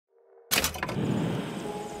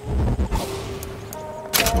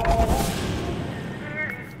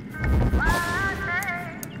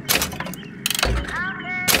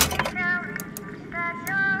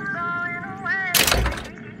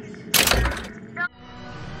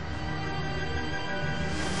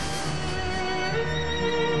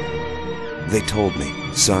They told me,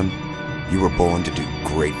 son, you were born to do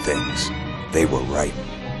great things. They were right.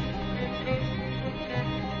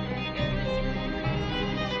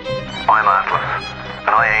 I'm Atlas,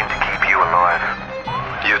 and I aim to keep you alive.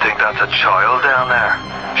 You think that's a child down there?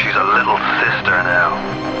 She's a little sister now.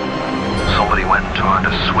 Somebody went and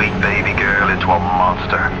turned a sweet baby girl into a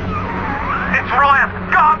monster. It's Ryan!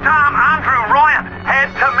 Goddamn Andrew Ryan!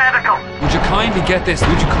 Head to medical! Would you kindly get this?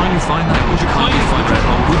 Would you kindly find that? Would you kindly find Red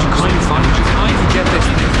Home? Would you kindly find? Would you kindly get this?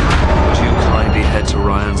 Would you kindly head to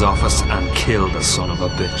Ryan's office and kill the son of a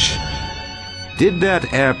bitch? Did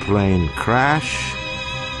that airplane crash?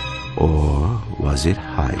 Or was it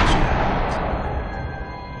hijacked?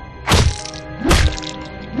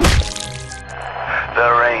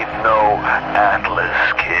 There ain't no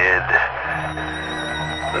Atlas, kid.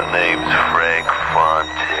 The name's Frank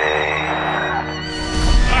Fontaine.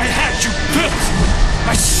 I had you built!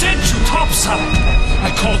 I sent you topside! I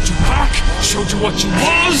called you back, showed you what you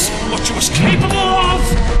was capable of!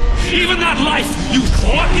 Even that life you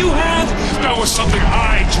thought you had, that was something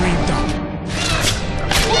I dreamed up.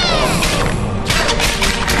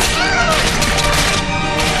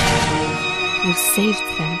 You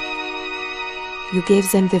saved them. You gave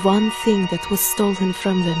them the one thing that was stolen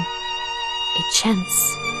from them. A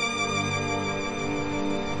chance.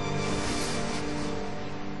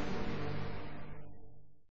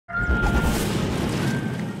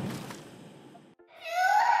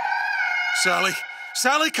 Sally!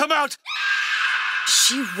 Sally, come out!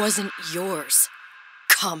 She wasn't yours,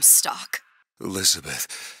 Comstock. Elizabeth,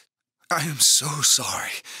 I am so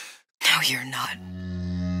sorry. No, you're not.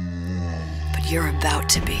 But you're about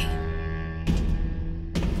to be.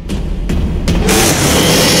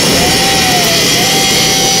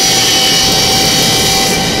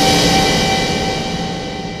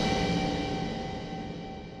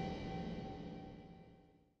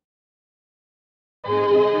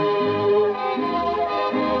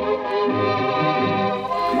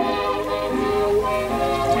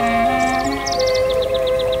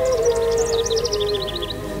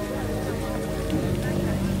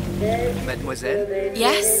 Mademoiselle?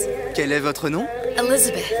 Yes? Quel est votre nom?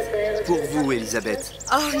 Elizabeth. Pour vous, Elisabeth.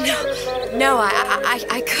 Oh, no. No,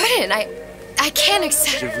 I couldn't. I can't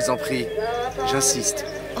accept... Je vous en prie. J'insiste.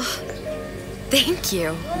 Oh, thank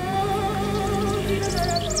you.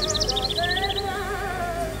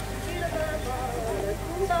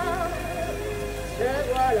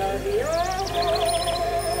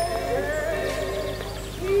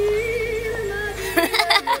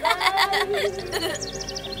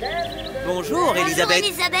 Bonjour, Elisabeth. Bonjour,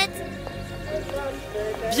 Elisabeth.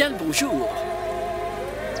 Bien le bonjour.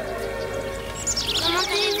 Comment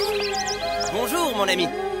allez-vous? Bonjour, mon ami.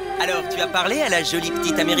 Alors, tu as parlé à la jolie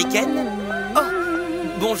petite américaine? Oh,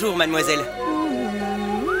 bonjour, mademoiselle.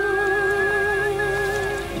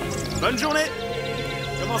 Bonne journée.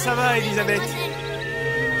 Comment ça va, Elisabeth?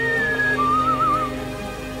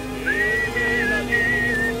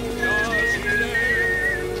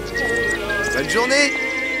 Bonne journée.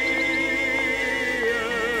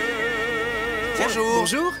 Bonjour.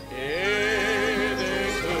 Bonjour.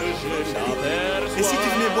 Et si tu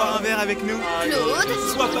venais boire un verre avec nous? Claude?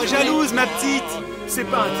 Sois pas jalouse, ma petite. C'est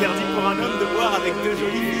pas interdit pour un homme de boire avec deux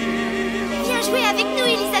jolies filles. Viens jouer avec nous,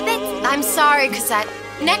 Elisabeth. I'm sorry, Cosette.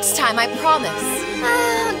 Next time, I promise.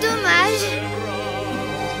 Ah, dommage.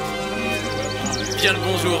 Bien le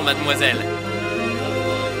bonjour, mademoiselle.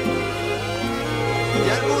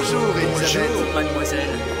 Bien le bonjour, Elisabeth. Bonjour,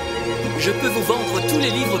 mademoiselle. Je peux vous vendre tous les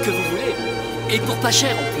livres que vous voulez. Et pour pas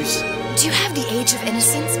cher en plus. Do you have The Age of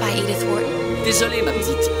Innocence by Edith Wharton? Désolé, ma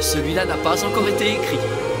petite. Celui-là n'a pas encore été écrit.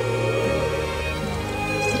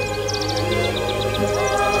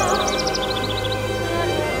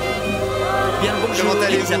 Bien le bonjour,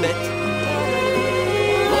 Elisabeth.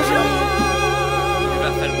 Bonjour. Il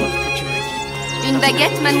va falloir que tu me dises. Une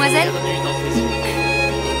baguette, mademoiselle?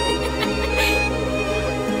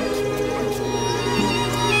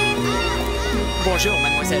 Bonjour,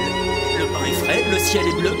 mademoiselle. Le pain est frais, le ciel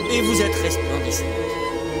est bleu et vous êtes resplendissante.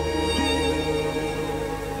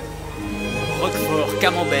 Roquefort,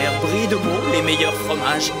 camembert, brie de Meaux, les meilleurs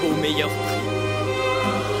fromages au meilleur prix.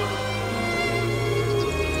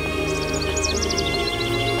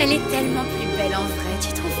 Elle est tellement plus belle en vrai,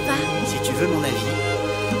 tu trouves pas? Si tu veux mon avis,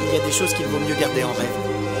 il y a des choses qu'il vaut mieux garder en rêve.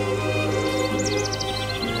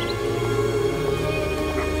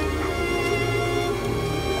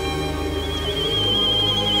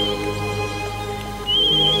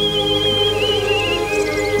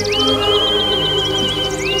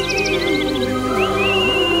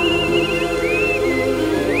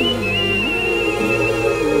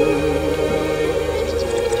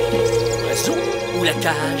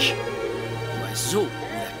 cage? L'oiseau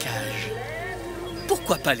ou la cage?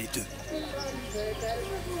 Pourquoi pas les deux?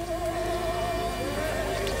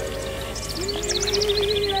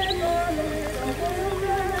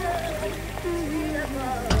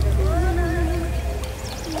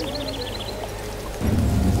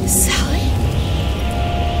 Sally?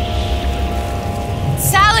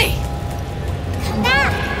 Sally! Come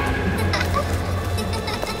back!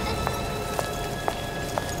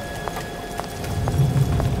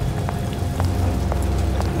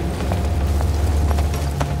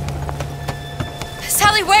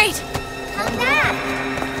 Sally, wait! Come back!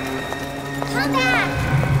 Come back!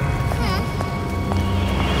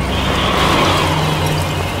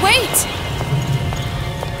 Wait!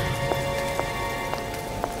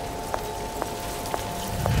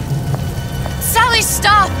 Sally,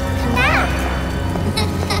 stop! Come back!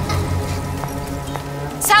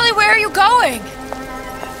 Sally, where are you going?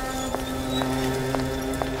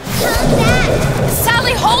 Come back!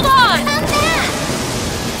 Sally, hold on! Come back!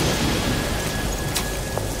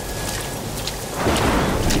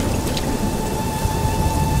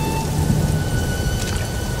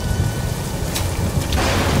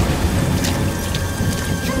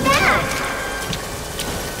 Come back!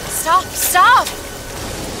 Stop! Stop!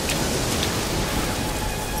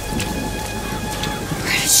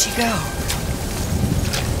 Where did she go?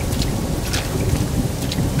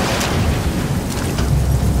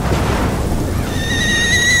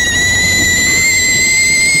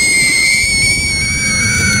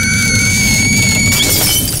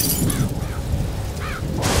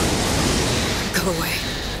 Go away.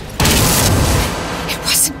 It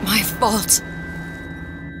wasn't my fault.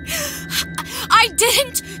 I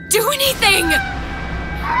didn't do anything!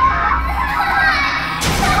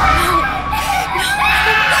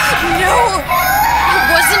 No, it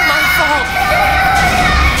wasn't my fault.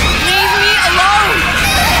 Leave me alone.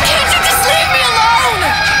 Can't you just leave me alone?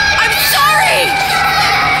 I'm sorry.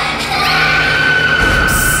 I'm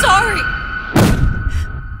sorry.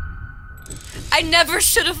 I never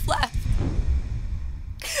should have left.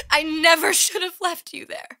 I never should have left you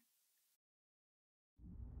there.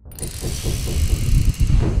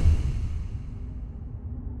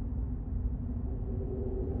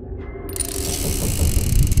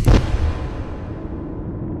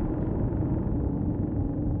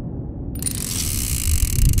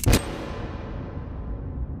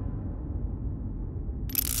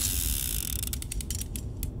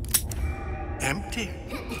 Empty?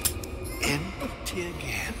 Empty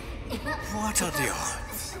again. What are the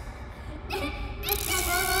odds?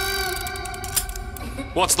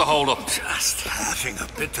 What's the hold-up? Just having a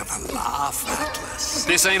bit of a laugh, Atlas.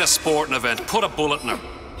 This ain't a sporting event. Put a bullet in her.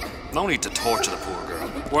 No need to torture the poor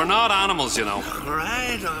girl. We're not animals, you know. All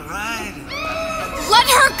right. Let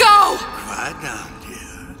her go! Quiet down,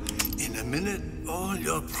 dear. In a minute, all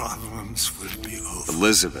your problems will be over.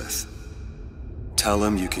 Elizabeth, tell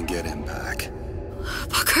him you can get him back.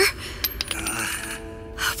 Booker?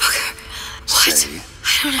 Booker, what? Say,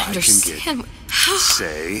 I don't understand. How?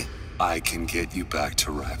 Say, I can get you back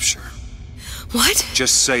to Rapture. What?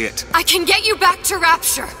 Just say it. I can get you back to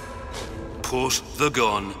Rapture. Put the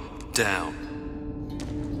gun down.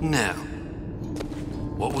 Now,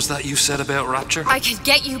 what was that you said about Rapture? I can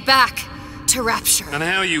get you back to Rapture. And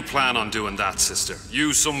how you plan on doing that, sister?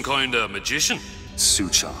 You some kind of magician?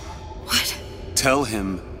 Suchong. What? Tell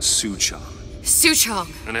him Suchong. Suchong.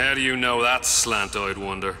 And how do you know that, slant-eyed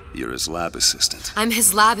wonder? You're his lab assistant. I'm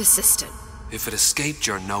his lab assistant. If it escaped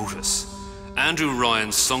your notice, Andrew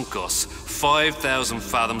Ryan sunk us 5,000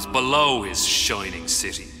 fathoms below his shining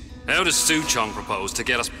city. How does Suchong propose to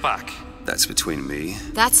get us back? That's between me.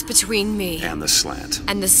 That's between me. And the slant.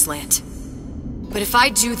 And the slant. But if I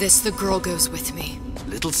do this, the girl goes with me.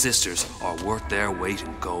 Little sisters are worth their weight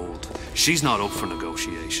in gold. She's not up for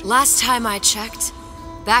negotiation. Last time I checked,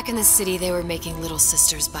 back in the city they were making little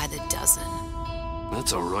sisters by the dozen.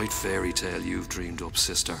 That's a right fairy tale you've dreamed up,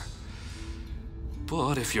 sister.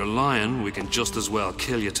 But if you're lying, we can just as well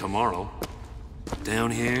kill you tomorrow.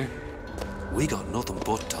 Down here, we got nothing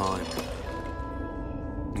but time.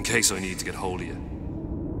 In case I need to get hold of you.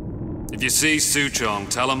 If you see Suchong,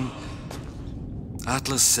 tell him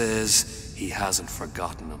Atlas says he hasn't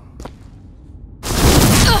forgotten him.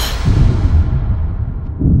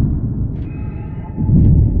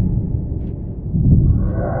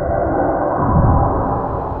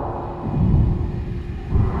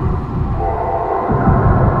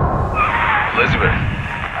 Elizabeth,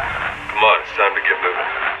 come on, it's time to get moving.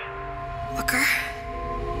 Booker?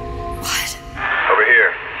 What? Over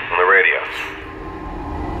here, on the radio.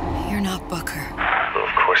 You're not Booker. Well,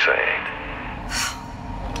 of course I ain't.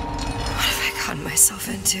 What have I gotten myself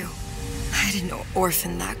to. I didn't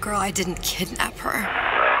orphan that girl. I didn't kidnap her.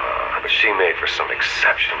 But she made for some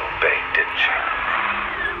exceptional bait, didn't she?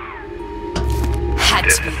 Had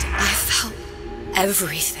to be done. I felt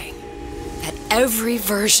everything that every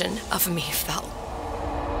version of me felt.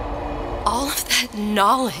 All of that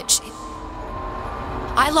knowledge.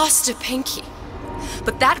 I lost a pinky.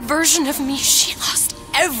 But that version of me, she lost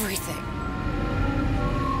everything.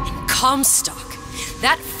 And Comstock,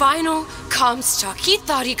 that final Comstock, he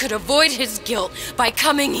thought he could avoid his guilt by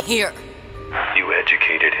coming here. You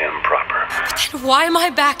educated him proper. But then why am I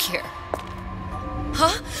back here?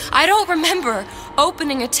 Huh? I don't remember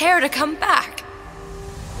opening a tear to come back.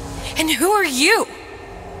 And who are you?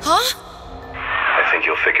 Huh? I think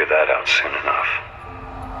you'll figure that out soon enough.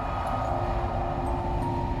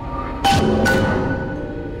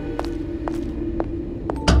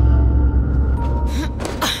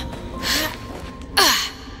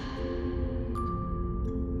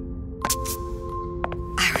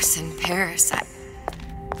 I was in Paris. I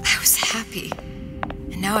was happy.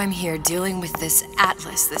 And now I'm here dealing with this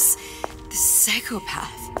Atlas, this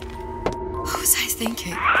psychopath. What was I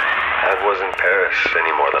thinking? That wasn't Paris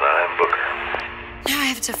any more than I am Booker. Now I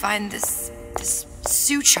have to find this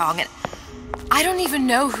Suchong, and I don't even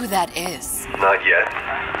know who that is. Not yet,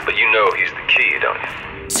 but you know he's the key, don't you?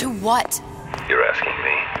 To what? You're asking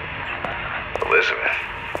me. Elizabeth,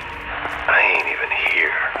 I ain't even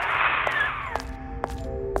here.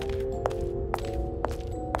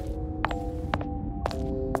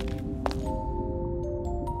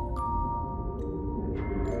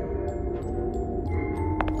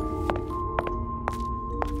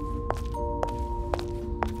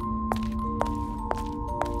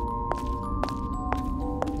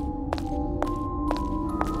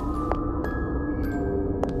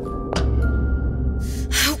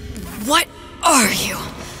 What are you?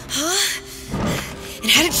 Huh?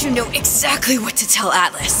 And how did you know exactly what to tell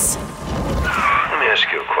Atlas? Let me ask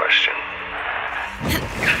you a question.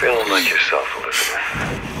 You feeling like yourself, Elizabeth?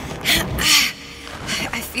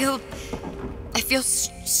 I feel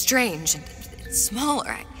strange and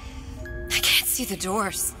smaller. I can't see the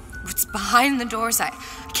doors. What's behind the doors? I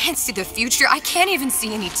can't see the future. I can't even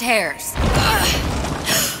see any tears.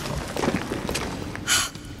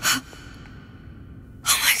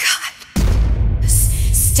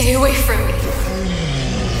 Stay away from me.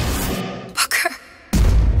 Booker.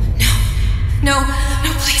 No,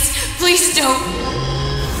 please don't.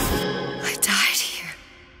 I died here.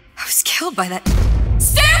 I was killed by that.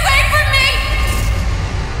 Stay away from me!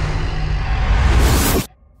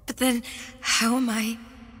 But then, how am I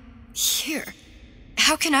here?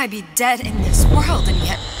 How can I be dead in this world and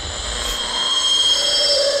yet...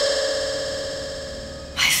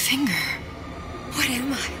 My finger. What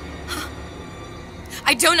am I?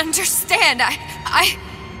 I don't understand.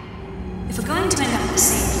 If we're going to end up at the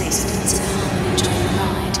same place, it means harm and enjoy the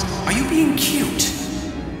ride. Are you being cute?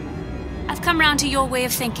 I've come round to your way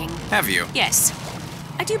of thinking. Have you? Yes.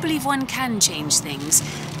 I do believe one can change things,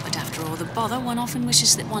 but after all the bother, one often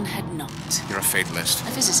wishes that one had not. You're a fatalist.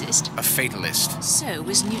 A physicist. A fatalist. So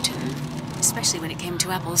was Newton. Especially when it came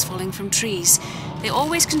to apples falling from trees. They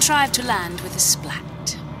always contrived to land with a splat.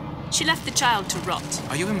 She left the child to rot.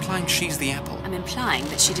 Are you implying she's the apple? I'm implying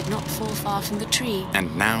that she did not fall far from the tree.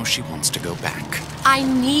 And now she wants to go back. I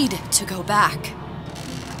need to go back.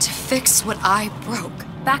 To fix what I broke.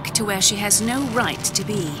 Back to where she has no right to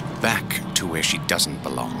be. Back to where she doesn't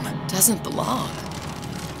belong. Doesn't belong?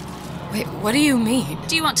 Wait, what do you mean?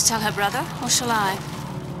 Do you want to tell her brother, or shall I?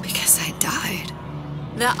 Because I died.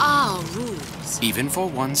 There are rules. Even for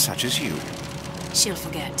one such as you. She'll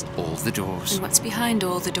forget. All the doors. And what's behind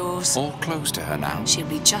all the doors? All closed to her now. She'll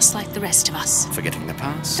be just like the rest of us. Forgetting the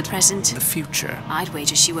past. The present. The future. I'd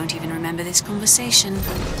wager she won't even remember this conversation.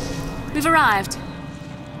 We've arrived.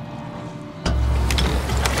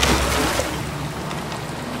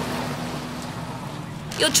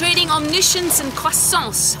 You're trading omniscience and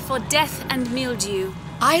croissance for death and mildew.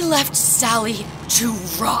 I left Sally to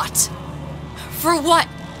rot. For what?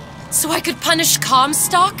 So I could punish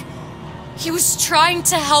Comstock? He was trying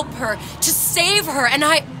to help her, to save her, and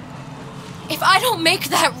if I don't make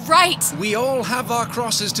that right... We all have our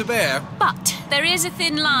crosses to bear. But there is a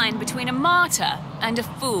thin line between a martyr and a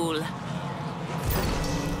fool.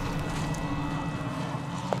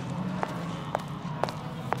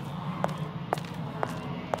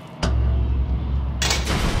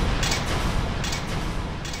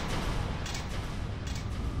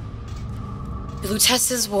 The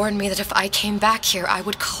Lutesses warned me that if I came back here, I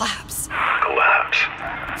would collapse.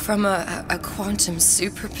 Collapse? From a quantum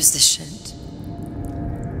superposition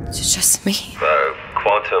to just me.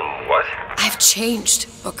 Quantum what? I've changed,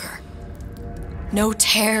 Booker. No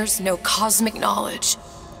tears, no cosmic knowledge.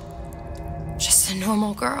 Just a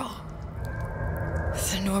normal girl.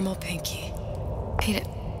 With a normal pinky. Pete,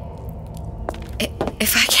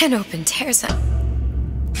 if I can't open tears,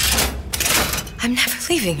 I'm never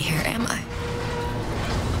leaving here, am I?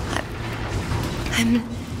 I'm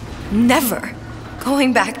never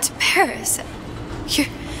going back to Paris. You're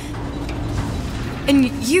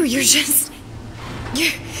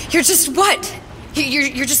just what?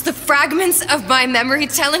 You're just the fragments of my memory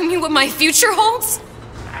telling me what my future holds?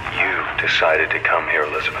 You decided to come here,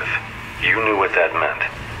 Elizabeth. You knew what that meant.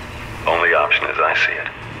 Only option, as I see it,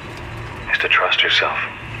 is to trust yourself.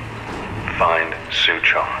 Find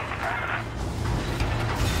Suchong.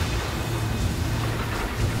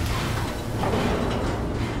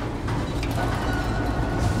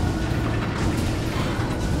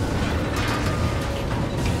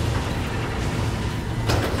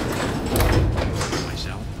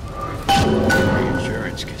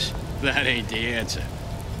 That ain't the answer.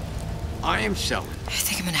 I am selling. I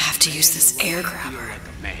think I'm gonna have to use this air grabber. Like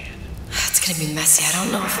a man. It's gonna be messy, I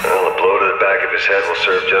don't know if... Well, a blow to the back of his head will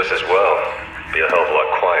serve just as well. Be a hell of a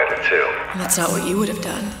lot quieter, too. That's not what you would have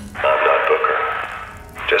done. I'm not Booker.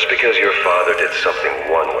 Just because your father did something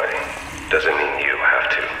one way, doesn't mean you have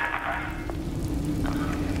to.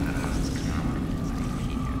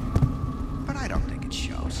 But I don't think it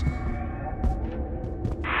shows.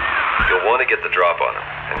 You'll want to get the drop on him,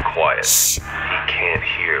 and quiet. He can't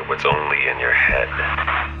hear what's only in your head.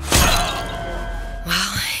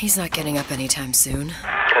 Well, he's not getting up anytime soon.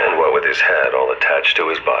 And what with his head all attached to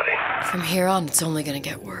his body. From here on, it's only gonna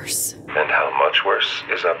get worse. And how much worse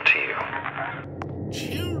is up to you.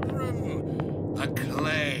 Children are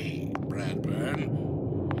clay, Bradburn.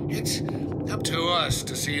 It's up to us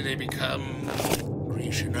to see they become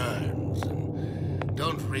Grecian urns and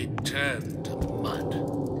don't return to mud.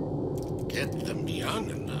 Get them young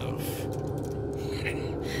enough.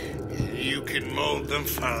 You can mold them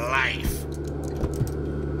for life.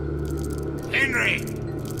 Henry,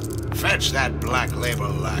 fetch that black label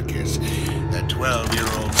lacquers, that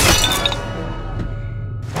 12-year-old.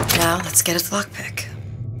 Now, let's get its lockpick.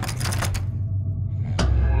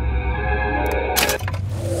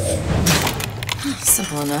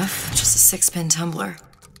 Simple enough. Just a 6-pin tumbler.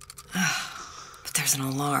 But there's an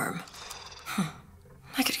alarm.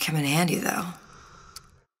 That could come in handy, though.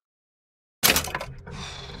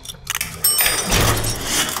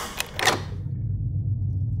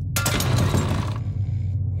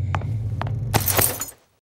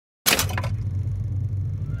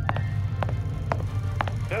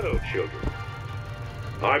 Hello, children.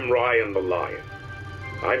 I'm Ryan the Lion.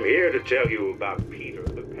 I'm here to tell you about Peter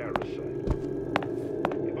the Parasite.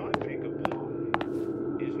 If I make a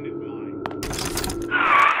pie, isn't it mine?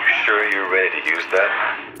 You sure you're ready to use that?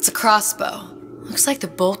 It's a crossbow. Looks like the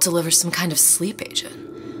bolt delivers some kind of sleep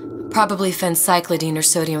agent. Probably phencyclidine or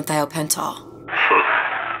sodium thiopental.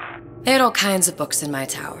 They had all kinds of books in my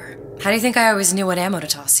tower. How do you think I always knew what ammo to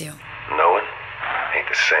toss you? Knowing ain't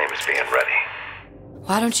the same as being ready.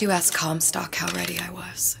 Why don't you ask Comstock how ready I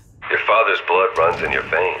was? Your father's blood runs in your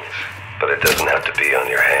veins, but it doesn't have to be on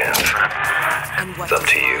your hands. And what It's up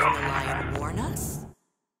to you. does the lion warn us?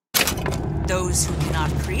 Those who cannot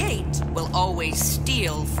create will always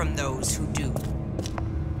steal from those who do.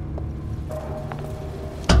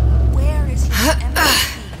 Where is your MVP?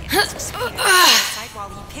 Asks Peter outside while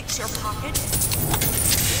he picks your pocket.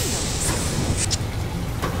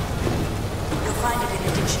 You'll find it in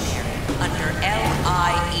the dictionary under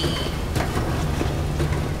L-I-E.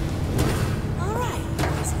 All right.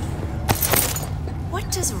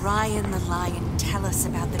 What does Ryan the Lion tell us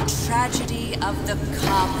about the tragedy of the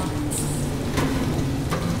commons?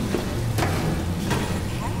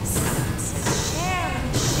 Share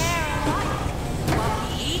and share alike while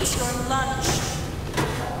he eats your lunch.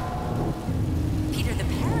 Peter the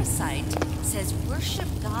Parasite says worship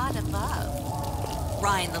God above.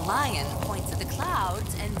 Ryan the Lion points at the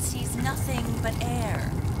clouds and sees nothing but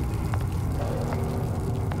air.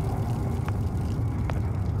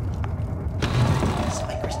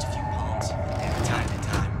 Cypress a few palms. Yeah, time to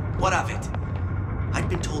time. What of it? I'd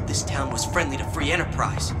been told this town was friendly to free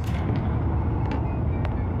enterprise.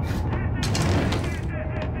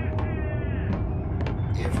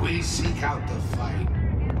 If we seek out the fight,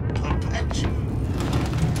 perpetually.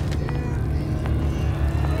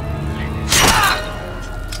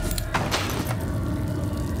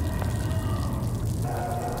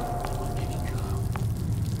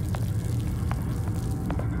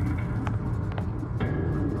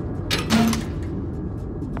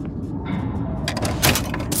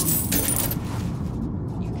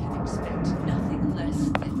 You can expect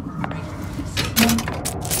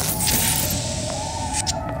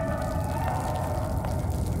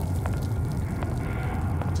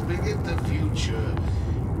To begin the future,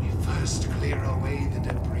 we first clear away the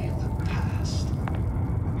debris of the past.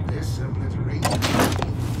 This obliteration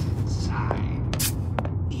begins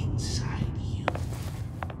inside you.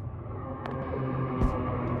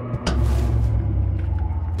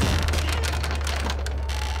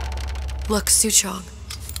 Look, Suchong.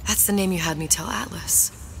 That's the name you had me tell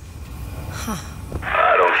Atlas. Huh.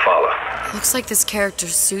 I don't follow. Looks like this character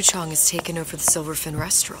Suchong has taken over the Silverfin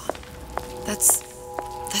restaurant. That's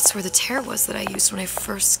where the tear was that I used when I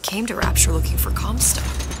first came to Rapture looking for Comstock.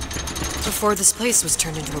 Before this place was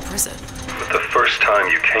turned into a prison. But the first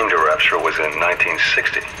time you came to Rapture was in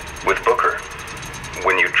 1960, with Booker.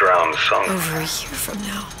 When you drowned Sung. Over a year from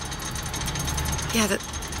now. Yeah,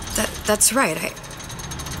 that's right.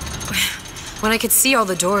 When I could see all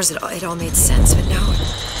the doors, it all made sense, but now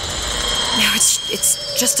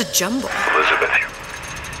it's just a jumble. Elizabeth,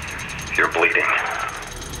 you're bleeding.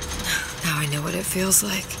 Now I know what it feels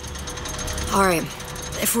like. All right,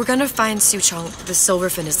 if we're gonna find Suchong, the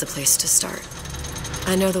Silverfin is the place to start.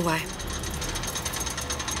 I know the way.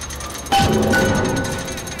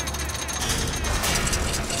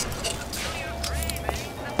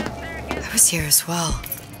 I was here as well.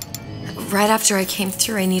 Right after I came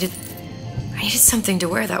through, I needed something to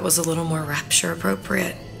wear that was a little more Rapture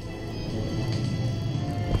appropriate.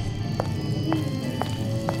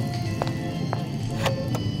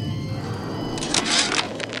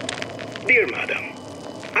 Dear Madam,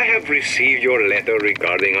 I have received your letter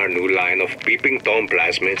regarding our new line of peeping Tom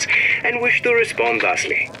plasmids and wish to respond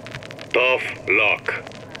thusly. Tough luck.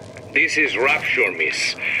 This is Rapture,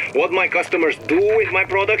 miss. What my customers do with my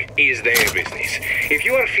product is their business. If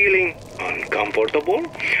you are feeling uncomfortable,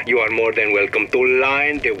 you are more than welcome to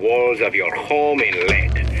line the walls of your home in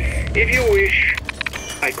lead. If you wish,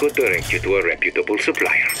 I could direct you to a reputable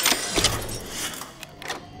supplier.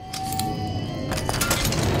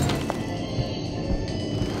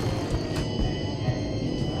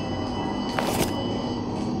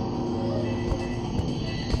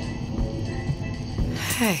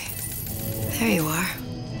 Hey, there you are.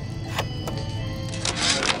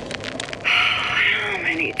 How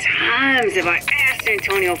many times have I asked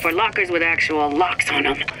Antonio for lockers with actual locks on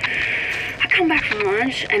them? I come back from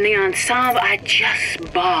lunch and the ensemble I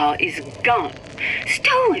just bought is gone.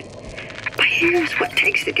 Stolen. But here's what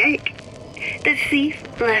takes the cake. The thief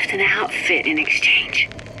left an outfit in exchange.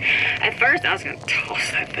 At first I was gonna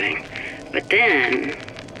toss that thing, but then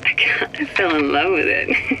I fell in love with it.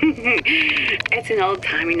 It's an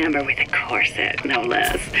old-timey number with a corset, no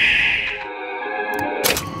less.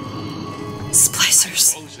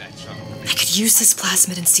 Splicers. I could use this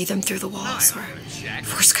plasmid and see them through the walls, or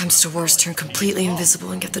if worst comes to worst, turn completely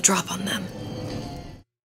invisible and get the drop on them.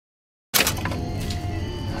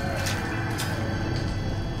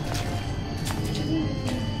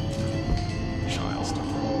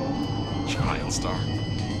 Child star.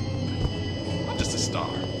 I'm just a star.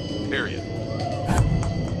 Period.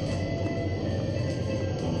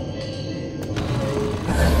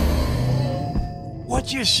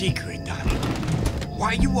 What's your secret, Donnie?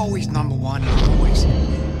 Why you always number one and always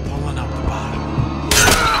pulling up the bottom?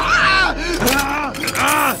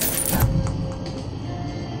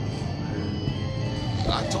 I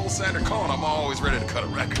told Sandra Cohen I'm always ready to cut a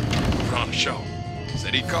record. Put on a show.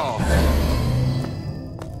 Said he'd call.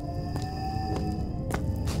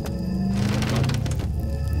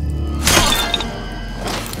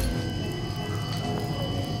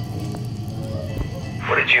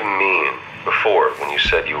 What did you mean before when you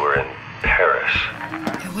said you were in Paris?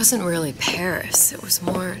 It wasn't really Paris. It was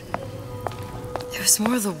more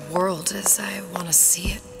the world as I want to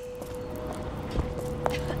see it.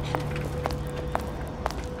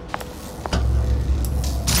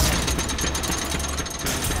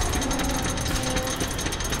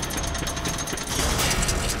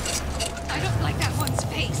 I don't like that one's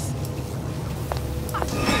face. I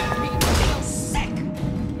feel sick.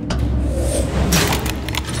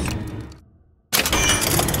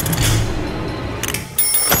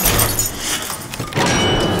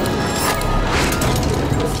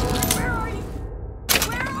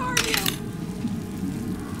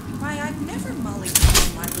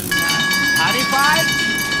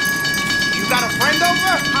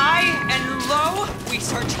 High and low. We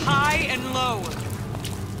search high and low.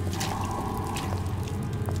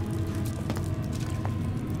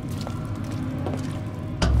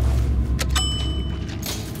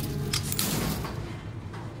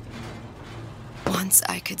 Once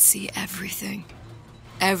I could see everything.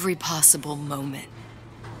 Every possible moment.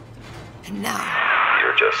 And now...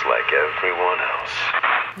 You're just like everyone else.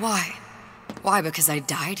 Why? Why, because I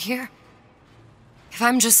died here? If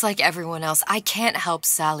I'm just like everyone else, I can't help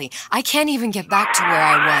Sally. I can't even get back to where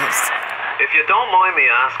I was. If you don't mind me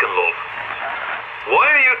asking, love, why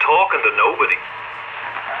are you talking to nobody?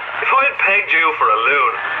 If I had pegged you for a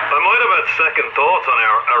loon, I might have had second thoughts on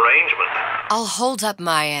our arrangement. I'll hold up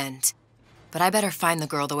my end, but I better find the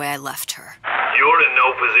girl the way I left her. You're in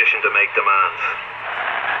no position to make demands.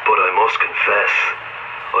 But I must confess,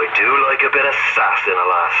 I do like a bit of sass in a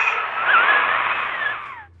lass.